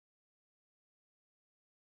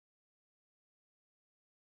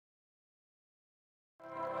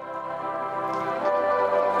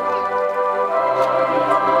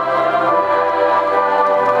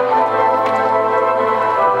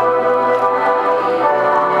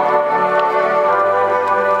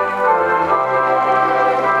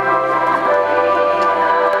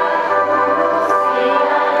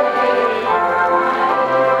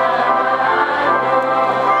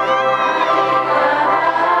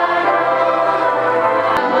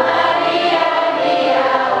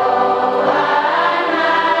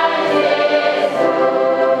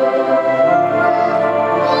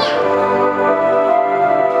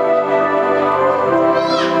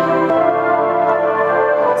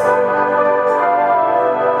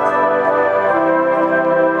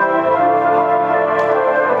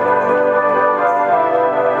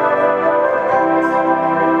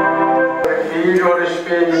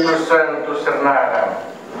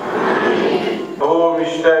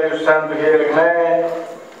Espírito Santo Hirgne,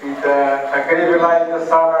 ita akribi lá ita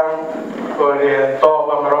salam por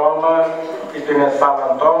toba Roma, ita minha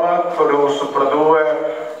salam toma por uso produa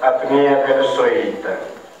a minha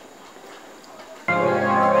venezuela.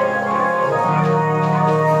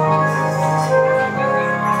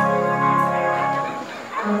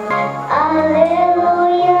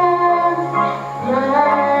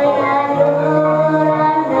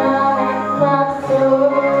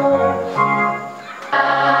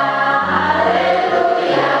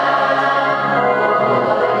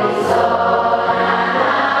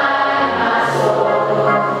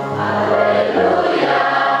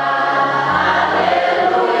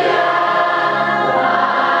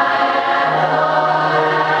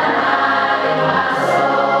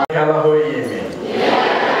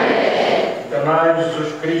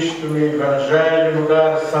 Jesus Cristo no Evangelho no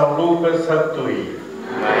lugar de São Lucas Satui.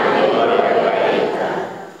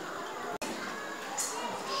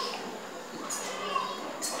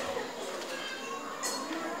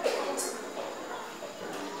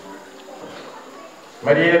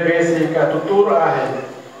 Maria bense a tutura ahe.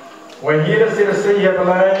 Wahira sirasei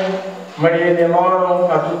Belém, Maria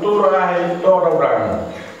neloram a tutura ahe toda orang.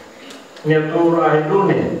 Netur ahe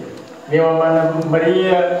duni. Minha mãe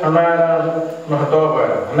Maria Anara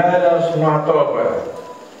Nohatoba, Anaras Nohatoba,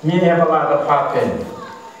 minha balada Fatem,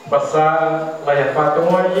 Bassar, Laia Fatem,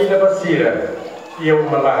 Ilha Basira, e eu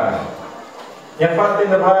Malana. Minha Fatem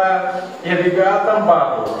da Bar, e a Liga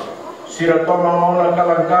Tambalo, Sira Toma Mona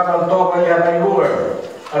Calancava, Toba e a Nairua,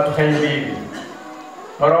 a Tuhendivi.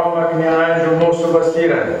 Maroma que minha anjo moço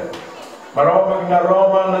Basira, Maroma que minha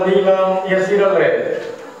Roma Nadilan e a Sira Le,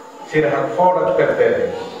 Sira fora de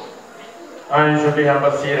Pertere. Anjo de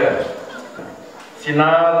Ambasira,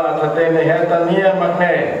 sinal a tatene heta nia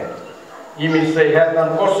magne, imi sei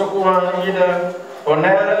heta kosukuhan ida,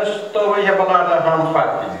 oneras toa ia balada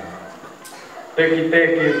hamfati. Teki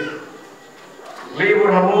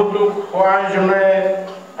livro hamutu ho anjo ne,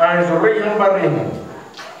 anjo rihan barin,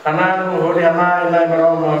 kananu hori hanai nai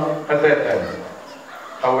maroma kateten.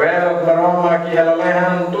 Awera maroma ki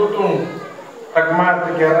halalehan tutung,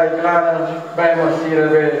 Takmat que era clara, vai masira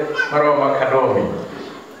de maroma kadomi.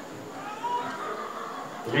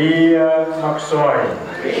 Lia Maxoi.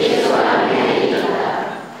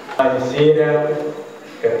 Masira,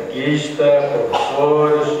 catequista,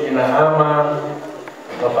 professores, e na ama,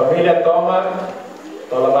 a família toma,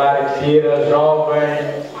 toda a sira,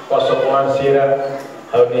 jovem, posso tomar sira,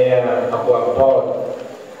 a minha apoio,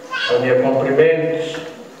 a minha cumprimentos,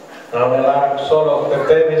 a minha solo que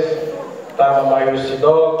tens. Tama mayu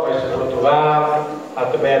sidok, mayu Portugal,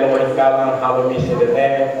 at belo maikalan halo misi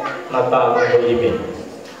dene Natal no Imi.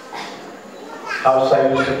 Ao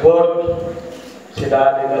sair do Porto,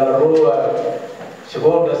 cidade da Rua,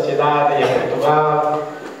 segunda cidade em Portugal,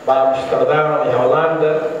 vai Amsterdão e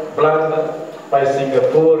Holanda, Blanda, vai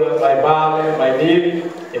Singapura, vai Bali, vai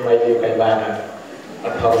Lille e vai Rio Caibada,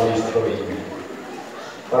 at halo misi no Imi.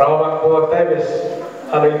 Roma ko teves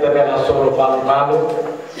halo itabe na solo malu.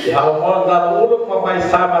 E ao modo ulo mamai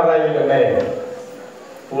sama raio né,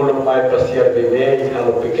 ulo mai passear bebê,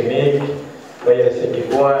 halo piquenique, vai assim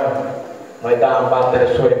boa, vai dar bater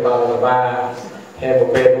sobre para levar, rebo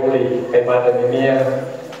peruli, Caibada menina,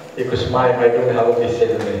 e com os mais vai dar halo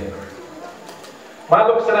piscina né.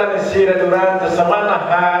 Malu será necessário durante a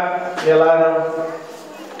semana e lá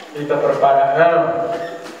kita preparação,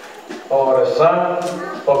 oração,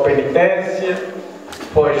 ou penitência,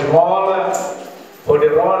 ou esmola.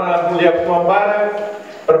 Poderona mulher pembara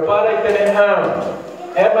prepara e terreno.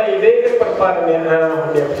 É uma ideia que prepara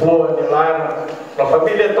minha flor de lá. A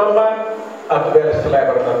família toma a tua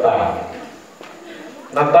celebra Natal.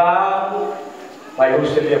 Natal, mas o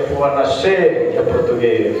se lhe for nascer em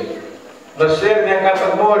português. Nascer em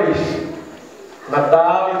catamores.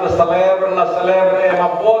 Natal e la celebra é uma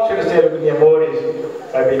boa receber de amores.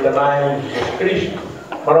 A vida em Jesus Cristo.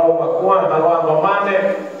 Maroma kuan halwa mamane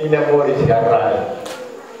in amores harai.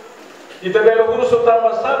 E também o uso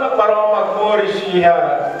sama maroma amores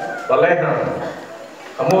ia balehan.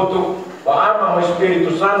 Amutu ama o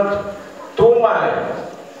Espírito Santo tu mai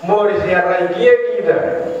amores harai kia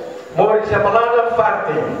kida. Amores ia balada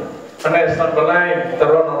fatim. Anessa balai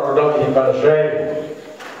tarono rodong evangelho.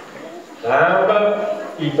 Amba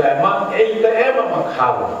ita ema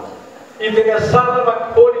makhalo. Ita sala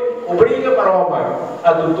makhori obriga maroma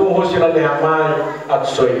a tutum hosila lehamai a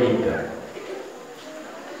soilita.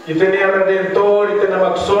 E tem a redentor e tem a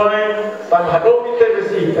maxões para hadomi te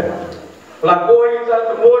visita. Lagoita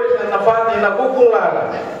temores na fati na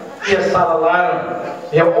buculara e a sala lara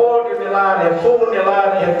e a óleo nelara e a fumo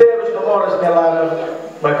nelara e a teros namoras nelara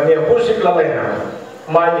mas que nem a música leha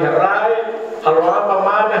mai rai halama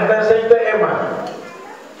mana nasa ita ema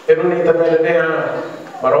eruni também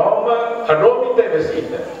maroma hanomi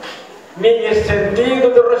tevesita ni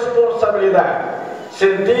sentido de responsabilidade,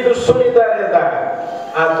 sentido de solidariedade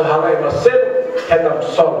atu halai masel hedam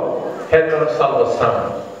sol hedam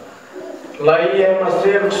salvação lá é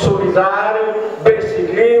masel solidário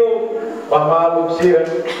bersiglio bamalu sira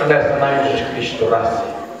nessa na Jesus Cristo raça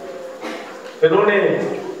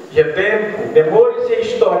eruni e tempo, memórias e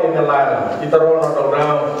história na lara, e tarona no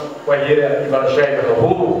não, com a evangelho no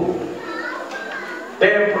rua.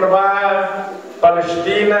 Tempo na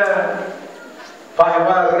Palestina,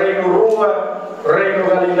 faz reino Rua, reino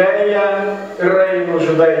Galileia e reino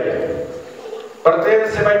Judeia.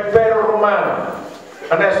 Pertence ao Império Romano.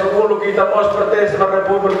 A nesse mundo que estamos pertence à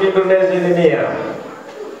República Indonésia Indonésia.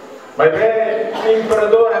 Mas bem, o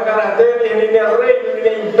imperador a cara dele, ele é reino, ele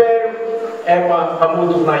é império. É uma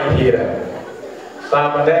muito na ira.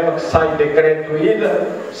 Sama nema que sai decreto ida,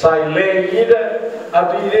 sai lei ida, a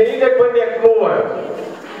do ida quando é crua.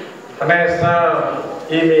 Nessa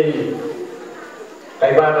ime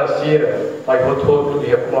Caibada sira, vai voto de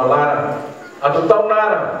recumular, a do tão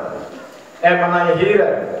nara. É uma na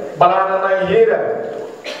ira, balada na ira.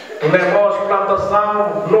 O negócio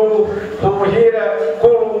plantação no muhira,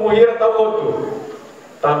 culo muhira da outro.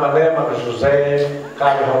 Tamanema de José,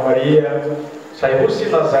 Caio Maria, saiu-se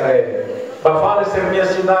Nazaré. Para ser minha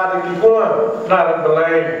cidade que com Nara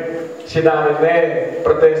Belém, cidade né,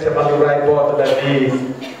 pertence a Madurai Bota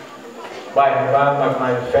Davi. Vai mas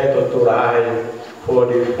na feito turai, for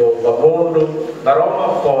bamundo, na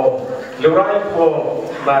Roma for, Lurai for,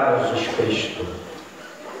 Nara Jesus Cristo.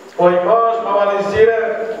 Oi, nós,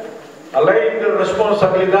 Mavalicira, além da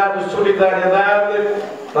responsabilidade e solidariedade,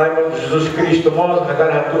 nós Jesus Cristo mostra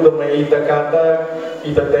que tudo uma ida cada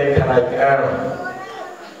ida tem caracter.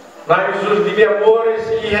 Nós Jesus de amores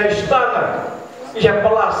e a estana, e a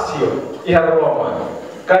palácio, e a Roma,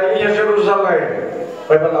 e a Jerusalém.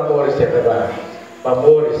 Vai para amores e a verdade,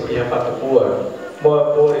 amores e a Fatupua,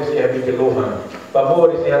 amores e a Bibiluma,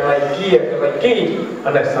 amores e a Raiquia, que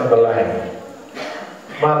a nessa Belém.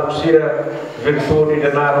 Mas virtude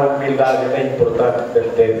de nada humildade é importante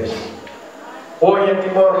para eles. Hoje em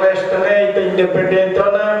Timor Leste também independente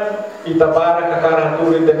e tabara que a cara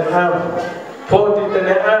tudo tem fonte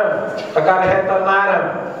tem a cara reta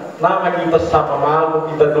nara nama kita sama malu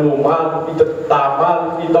kita dulu malu kita tak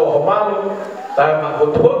malu kita malu tak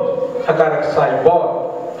mahut a cara que sai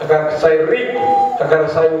bom a cara que sai rico a cara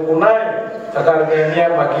que sai kunai a cara que é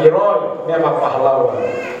makiroi é pahlawan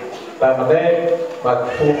tak mana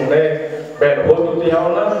makfumu ne ben hotu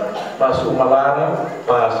tihauna mas umalana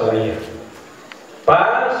pas laia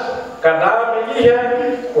pas cada dia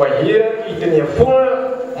wahir itenya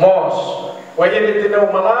fula mos wahir itenya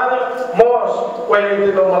umalana mos wahir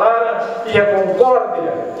itenya umalana ia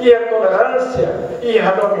concórdia ia tolerância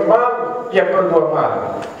ia domi mal ia perdoa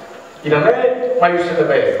mal irane maius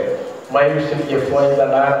também maius ia foi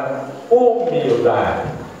danar humildade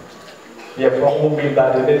ia foi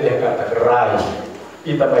humildade dele kata rai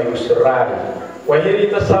ita maius rai wahir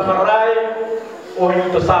ita sama rai o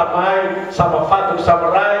itu sama fato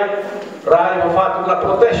sama rai o fato da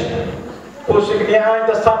protesta por se criar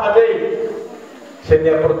ainda sama dei se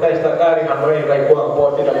minha protesta cari hanoi rai com a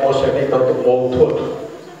porta da moça nem tanto bom todo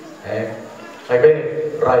aí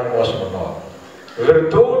bem rai moça menor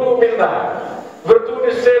virtude humildade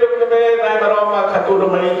virtude ser o que vem na Roma catudo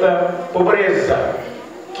manita pobreza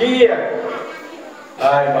kia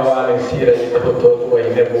ai mawale sira ita todo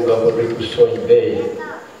ainda buga por discussões dei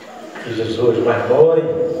e Jesus mas mori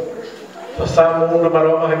passamos mundo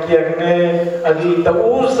maroma aqui a dita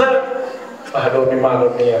usa a domi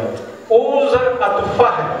malonia usa a tu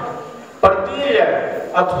faz partilha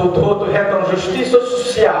a tu todo reta justiça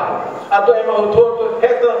social a tu ema todo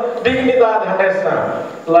reta dignidade nessa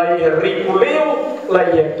lá é rico leu lá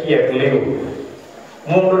é aqui é leu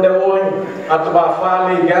mundo de hoje a tu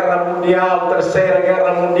fala guerra mundial terceira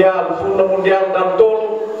guerra mundial funda mundial dan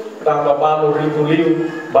tolo tamba balu rico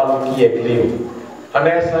leu balu que é leu a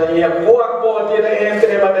nessa ia coa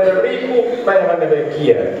entre maneira rico vai maneira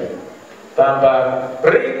kia tamba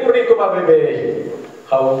rico para beber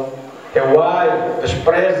how Hewai,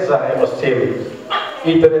 despreza é você.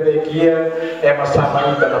 Ita de kia é uma sama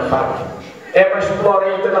ita na fate. É uma explora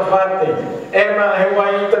ita na fate. É uma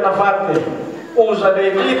hewai ita na fate. Usa de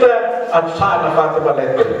ita a sa na fate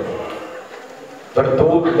balete.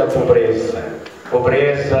 Virtude da pobreza.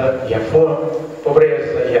 Pobreza e a fome.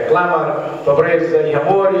 Pobreza e a clamor. Pobreza e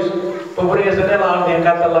amores. Pobreza nela onde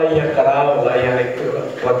canta lá e a caral, lá e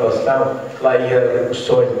a plantação, lá e a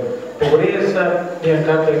sonho. pobreza, dia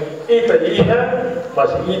kata ita iha,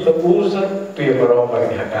 mas ita usa tu yang meromba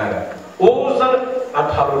di cara. Usa at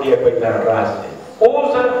halu dia pada rasa.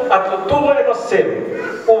 Usa at tudo é seu.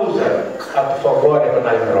 Usa at favor é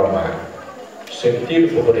para meromba. Sentir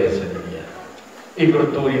pobreza dia. E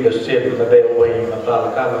virtude do ser da Deus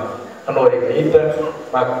Natal kala anori ita,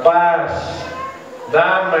 mas paz,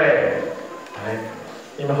 damai.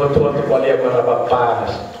 E me rotou tu polia para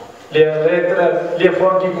paz. Lia letra, lia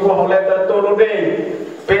fonte com letra todo bem.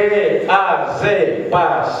 P A Z,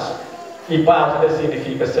 paz. E paz não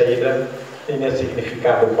significa saída, e não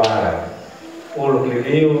significado para. O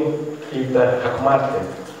luglio e da hakmate,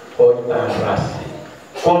 ou da raça.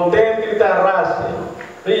 Contente da raça.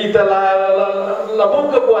 E da la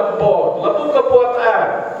boca buat pot, la boca buat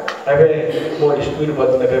ar. Aí vem o estudo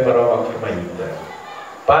buat neve para uma firmaíta.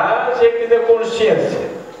 Paz é que tem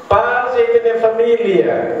consciência. Paz é que tem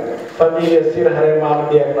família. Família sir hare mal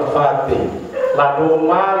dia na fati. Lá do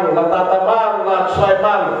mal, lá tata mal, lá suai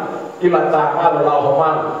mal. E lá tá mal, lá o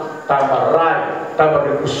mal. Tamba rai, tamba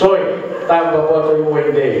recusoi, tamba bota o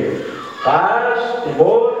ide. Paz,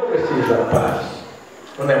 Timor precisa paz.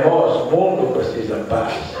 O negócio, o mundo precisa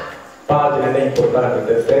paz. Paz é importante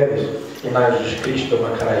de teres. E na Jesus Cristo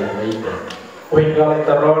uma caraíba. O engala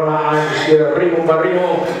interrona, antes de rio,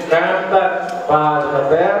 canta paz na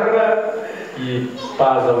terra e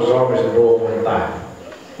paz aos homens de boa vontade.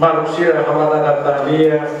 Mas o Ciro é uma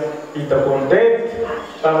Natalia e está contente.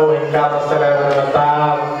 Estamos em casa celebrando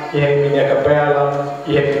Natal e em minha capela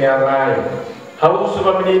e em minha raia. A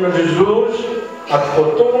última menino Jesus, a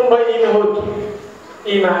fortuna e o outro.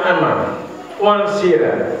 E na ama. O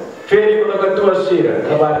ansira. Felipe na tua Cira,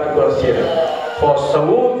 trabalho com a Cira. For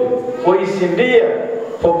saúde, foi esse dia,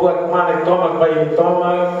 for buat mana que toma, vai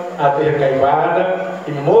toma, até Caibada,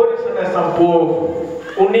 e mora-se nesse povo,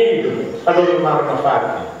 unido, a dominar na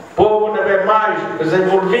faca. Povo não é mais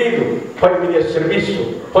desenvolvido, foi vir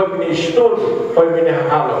serviço, foi vir estudo, foi vir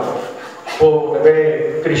aula. Povo não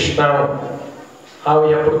é cristão. Ao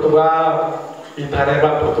ir a Portugal, e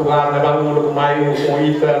tareba Portugal, na bagulho mais com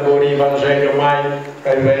ita, do evangelho mais,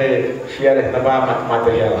 aí vem, fiel na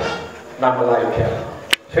material. Na Malaika.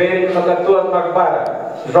 Feira que tua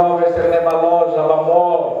Caibada, jovens que leva loja,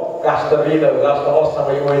 amor, gasta vida, gasta ossa,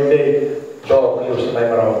 vai uma ideia, do que os nem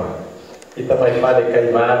Roma. E também fala de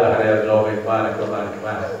Caibada, é jovem para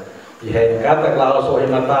Caibada. E é em cada classe o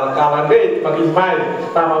Natal cala bem, mas que mais,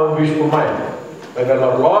 tava um bispo mais. Vai ver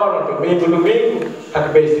logo, domingo,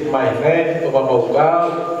 acabei de mais né, o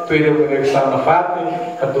Baucau, tu iria conectar na fata,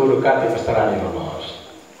 a tudo cá te estará ali no nós.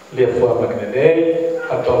 Lhe forma que me dei,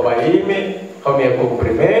 a tua baime, ao meu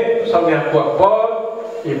cumprimento, ao meu coapó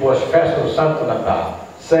e boas festas do Santo Natal.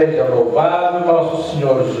 Seja louvado nosso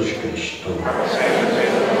Senhor Jesus Cristo.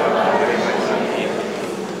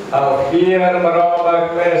 Ao fiar maroma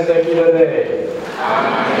que festa aqui da dei.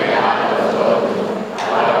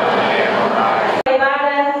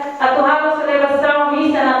 A tua celebração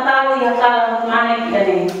vista Natal e Natal mana que da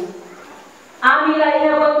dei. Amila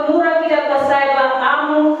ia mura que da saiba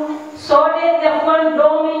amo sole de fon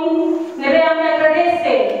domin nebe ame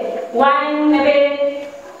agradece wine nebe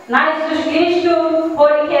na Jesus Cristo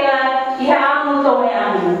porque ela ia amo tome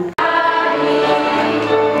amo.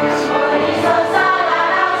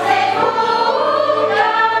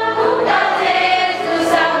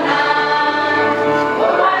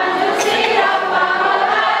 Quando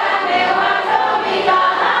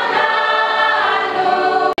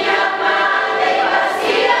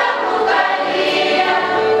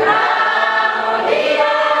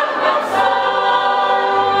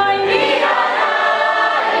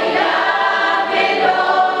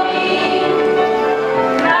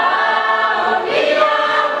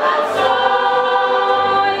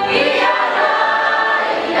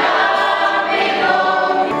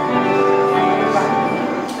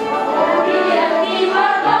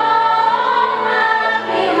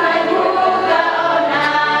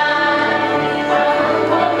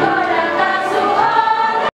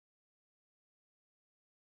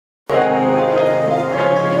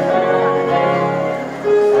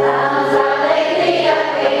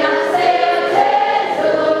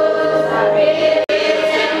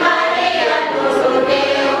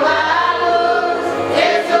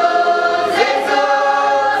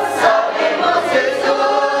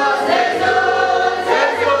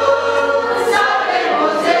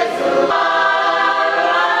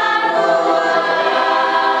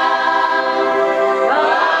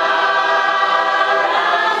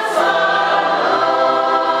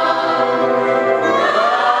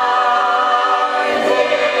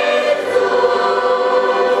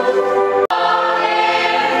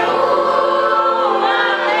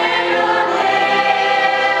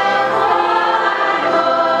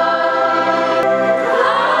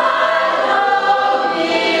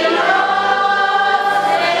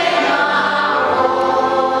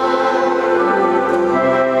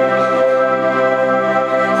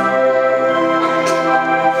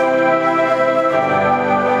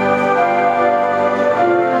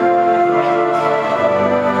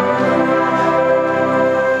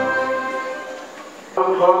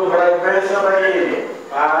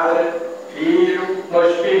no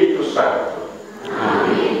Espírito Santo.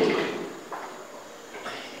 Amém.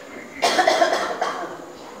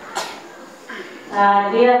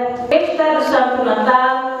 Dia festa do Santo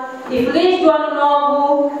Natal e feliz do Ano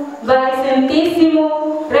Novo, vai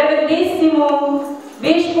Santíssimo, Reverendíssimo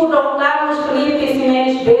Bispo Dom Carlos Filipe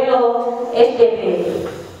Ximenes Belo, STP.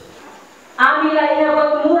 Amila e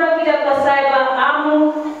Rabatumura que da saiba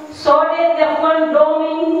amo, só de Juan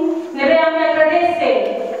Domin, neve a me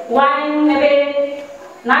agradecer, Juan neve,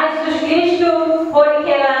 na Jesus Cristo, por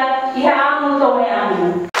que ela e amo tome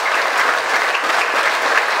amo.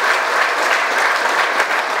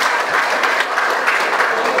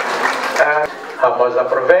 Vamos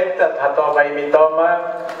aproveitar, toma e me toma,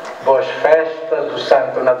 boas festas do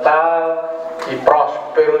Santo Natal e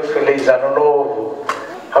próspero e feliz Ano Novo.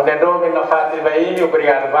 Ao nome na Fátima aí,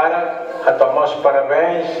 obrigado para tomar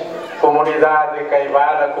parabéns, comunidade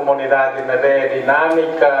Caibada, comunidade neve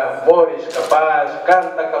dinâmica, mores capaz,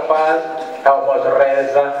 canta capaz, vamos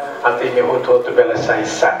reza, até me roto pela Sai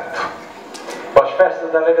Santo. Boas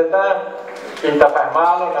festas da liberdade, quinta faz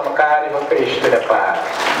malo, na macari, no Cristo da paz.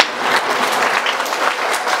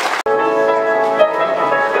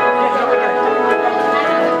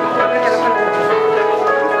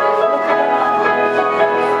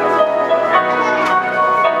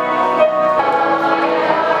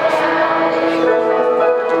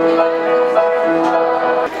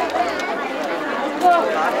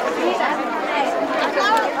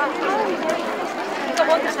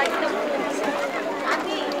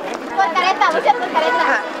 Por careta, você por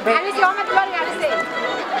careta. A mí se va a meter